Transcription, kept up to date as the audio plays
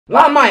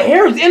Lon, my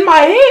hair is in my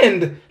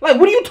hand. Like,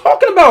 what are you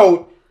talking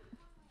about?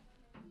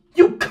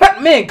 You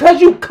cut, man,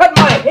 cuz you cut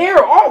my hair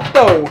off,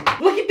 though.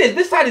 Look at this.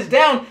 This side is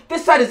down.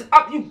 This side is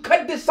up. You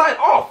cut this side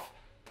off.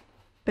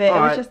 Babe, it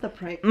was just a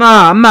prank.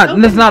 Nah, I'm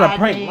not. That's not a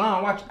prank.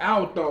 Lon, watch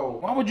out, though.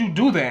 Why would you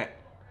do that?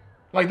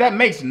 Like, that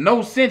makes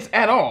no sense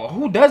at all.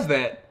 Who does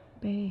that?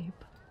 Babe,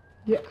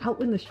 you're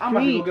out in the street. I'm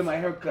about to go get my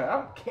hair cut. I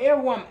don't care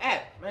where I'm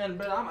at, man,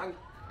 but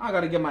I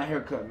gotta get my hair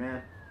cut,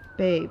 man.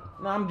 Babe.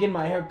 No, I'm getting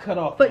my hair cut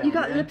off. But now, you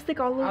got man. lipstick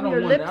all over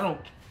your lips.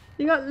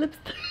 You got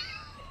lipstick.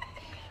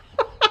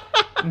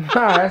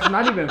 Nah, that's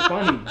not even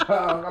funny.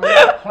 I'm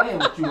not playing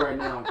with you right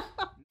now.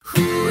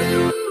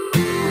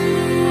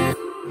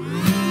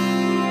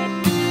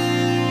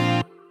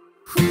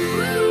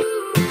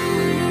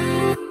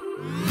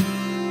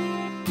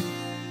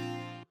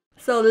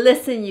 So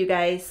listen, you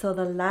guys. So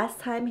the last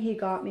time he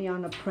got me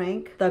on a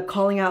prank, the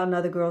calling out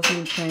another girl's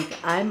name prank,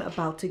 I'm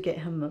about to get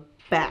him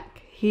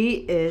back. He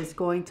is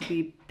going to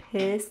be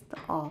pissed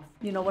off.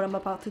 You know what I'm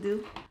about to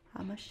do?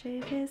 I'm gonna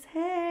shave his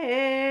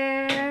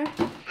hair.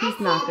 He's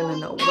not gonna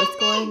know what's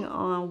going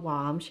on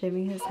while I'm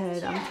shaving his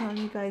head. I'm telling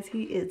you guys,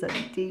 he is a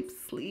deep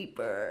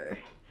sleeper.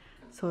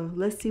 So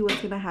let's see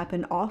what's gonna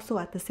happen. Also,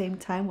 at the same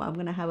time, what I'm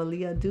gonna have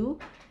Aaliyah do,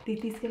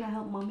 Titi's gonna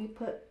help mommy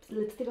put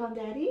lipstick on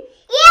daddy.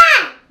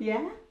 Yeah!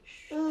 Yeah?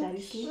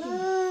 Daddy's sleeping.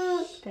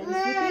 Daddy's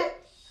sleeping?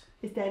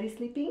 Is daddy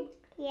sleeping?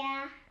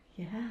 Yeah.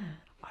 Yeah.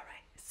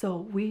 Alright,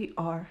 so we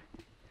are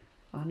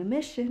on a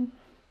mission.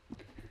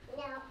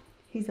 No.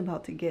 He's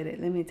about to get it.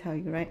 Let me tell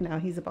you right now,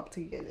 he's about to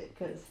get it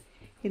because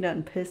he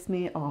done pissed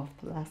me off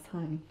the last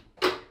time.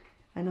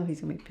 I know he's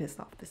gonna be pissed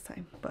off this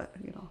time, but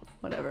you know,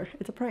 whatever.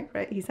 It's a prank,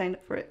 right? He signed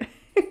up for it.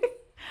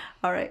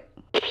 All right.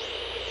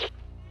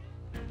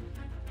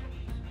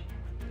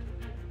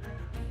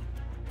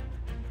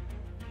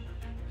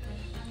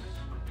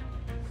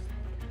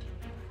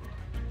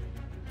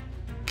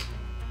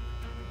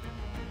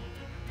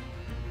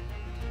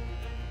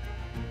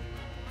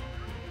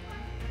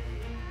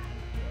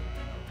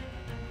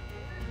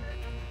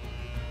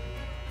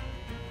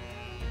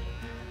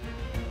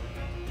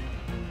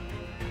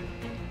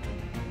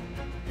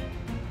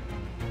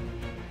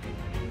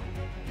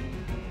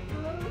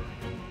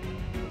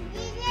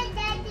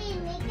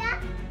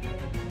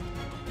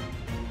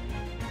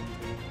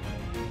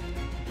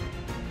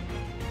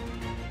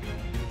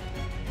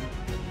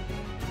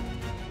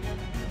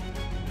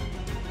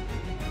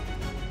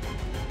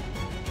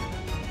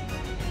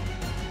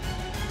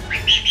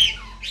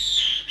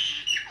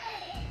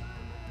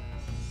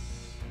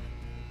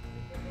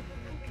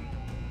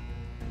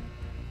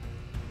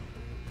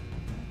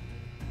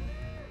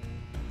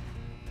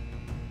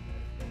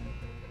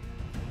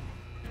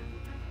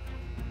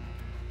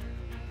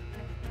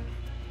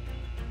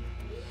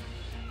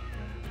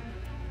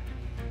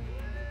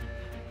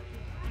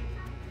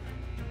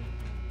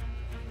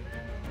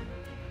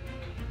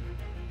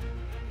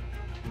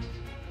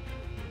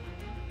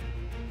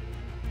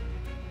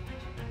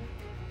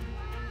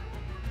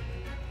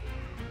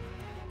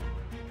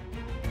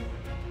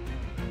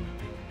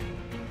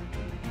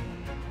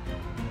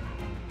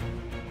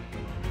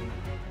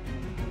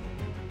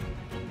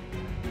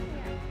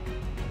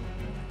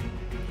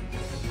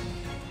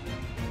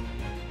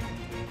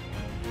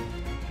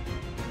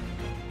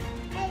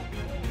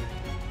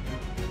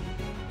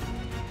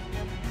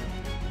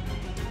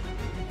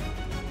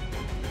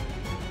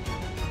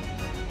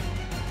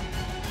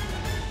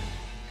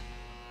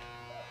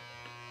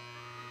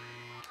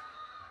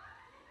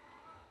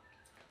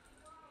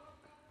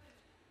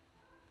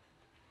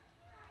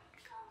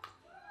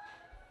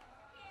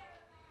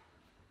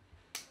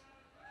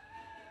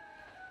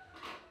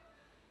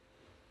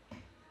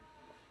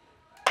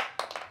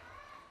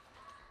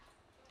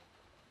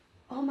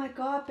 Oh my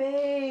God,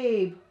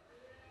 babe.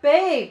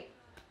 Babe.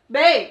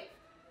 Babe.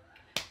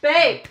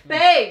 Babe.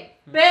 Babe.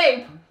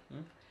 Babe.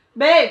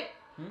 Babe.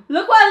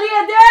 Look what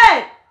Aaliyah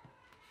did.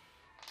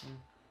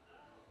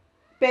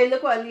 Babe,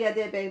 look what Aaliyah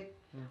did, babe.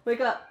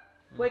 Wake up.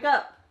 Wake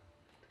up.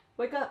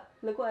 Wake up.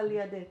 Look what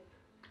Aaliyah did.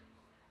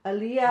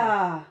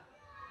 Aaliyah.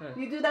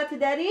 You do that to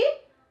daddy?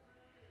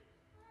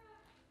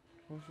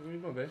 What are you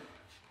doing, babe?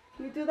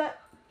 You do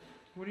that?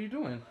 What are you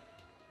doing?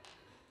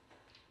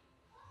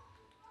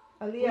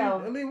 Aaliyah.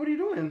 Aaliyah, what are you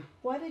doing?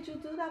 Why did you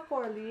do that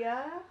for,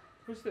 Aaliyah?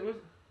 What's that?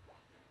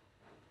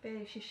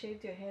 Babe, she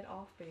shaved your head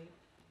off, babe.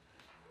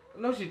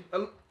 No, she...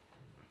 Look.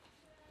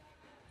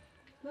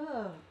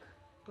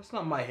 That's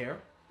not my hair.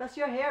 That's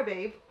your hair,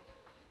 babe.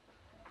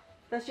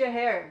 That's your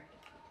hair.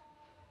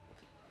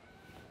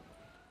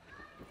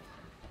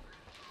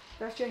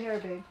 That's your hair,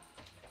 babe.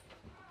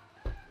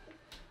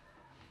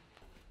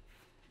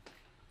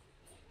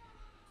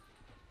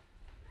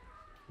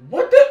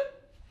 What the?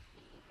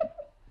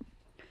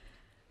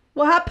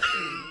 What happened?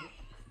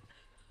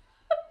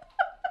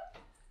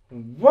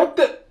 What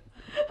the?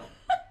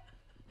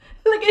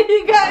 Look at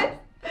you guys.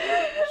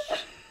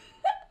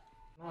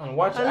 Lon,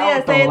 watch Aaliyah,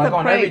 out though, like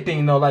on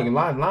everything though, like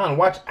Lon,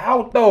 watch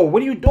out though.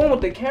 What are you doing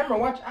with the camera?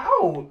 Watch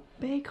out.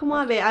 Babe, come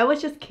on, babe. I was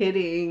just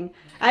kidding.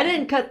 I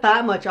didn't cut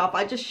that much off.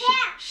 I just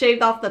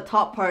shaved off the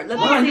top part. Let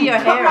me see your hair.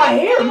 You cut my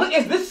hair.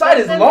 Look, this side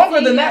is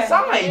longer than that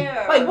side.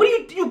 Hair. Like, what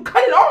do you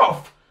cut it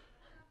off?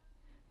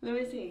 Let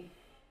me see.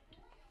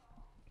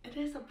 It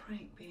is a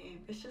prank,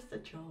 babe. It's just a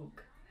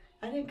joke.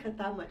 I didn't cut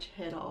that much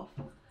head off.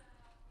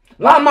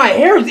 Lot, my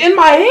hair is in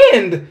my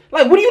hand.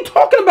 Like, what are you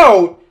talking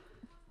about?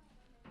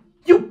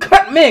 You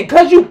cut, man,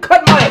 cause you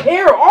cut my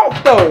hair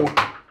off, though.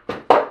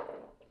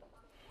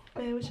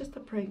 Babe, it was just a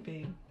prank,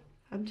 babe.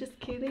 I'm just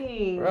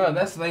kidding. Bro,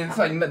 it's like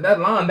that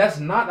line. That's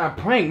not a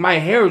prank. My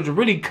hair is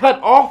really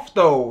cut off,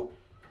 though.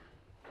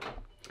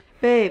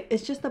 Babe,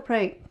 it's just a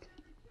prank.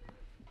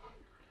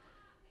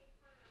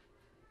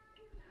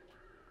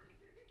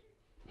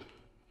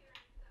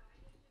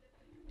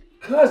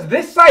 Cause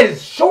this side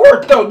is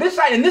short, though. This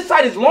side and this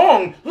side is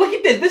long. Look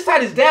at this. This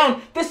side is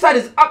down. This side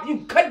is up.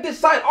 You cut this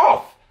side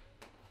off.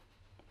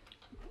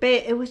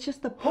 Babe, it was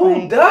just a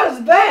prank. Who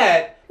does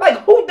that? Like,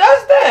 who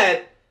does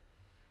that?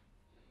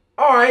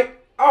 Alright.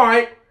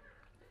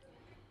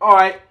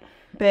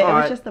 Babe, it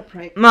was just a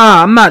prank.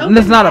 Nah, I'm not.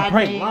 That's not a bad,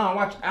 prank. babe. Nah,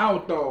 watch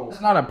out, though.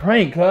 It's not a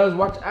prank, cuz.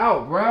 Watch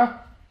out, bruh.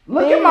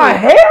 Look at my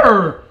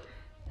hair.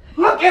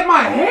 Look at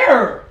my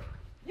hair.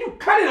 You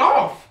cut it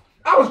off.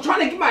 I was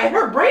trying to get my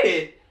hair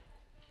braided.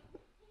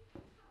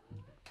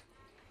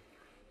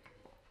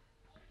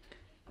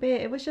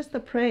 Babe, it was just a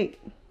prank.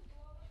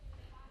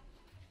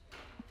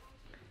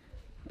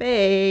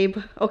 Babe,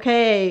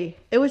 okay.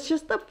 It was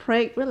just a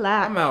prank.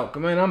 Relax. I'm out,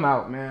 man. I'm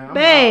out, man.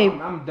 Babe.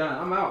 I'm done.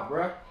 I'm out,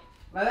 bruh.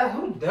 Like,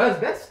 who does?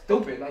 That's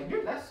stupid. Like,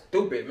 that's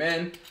stupid,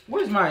 man.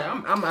 Where's my?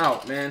 I'm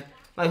out, man.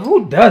 Like,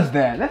 who does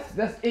that?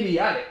 That's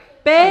idiotic.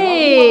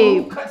 Babe.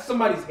 Like, who cut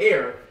somebody's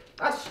hair?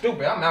 That's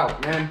stupid. I'm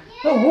out, man.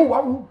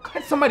 Who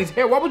cut somebody's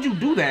hair? Why would you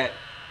do that?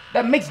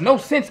 That makes no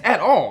sense at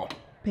all.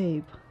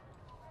 Babe,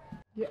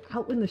 you're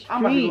out in the street.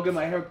 I'm about to go get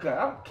my hair cut.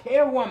 I don't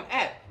care where I'm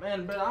at,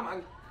 man. But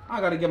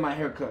I gotta get my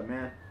hair cut,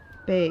 man.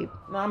 Babe.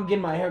 No, I'm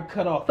getting my hair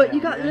cut off. But now,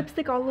 you got man.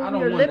 lipstick all over I don't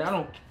your want lips. That. I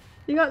don't.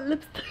 You got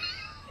lipstick.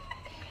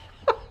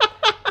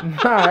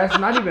 Nah, that's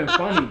not even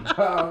funny.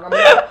 I'm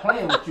not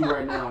playing with you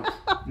right now.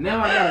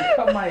 Now I gotta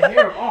cut my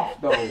hair off,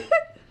 though.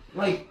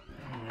 Like,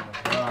 oh my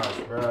gosh,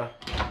 bro.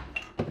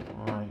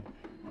 Alright.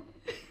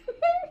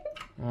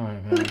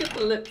 Alright, man. Look at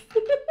the lips.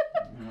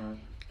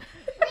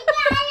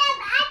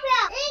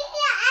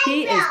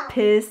 He is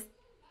pissed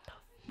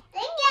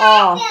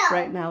off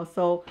right now.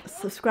 So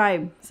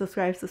subscribe.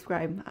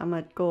 I'm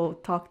gonna go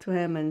talk to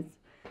him and.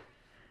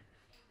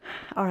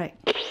 All right.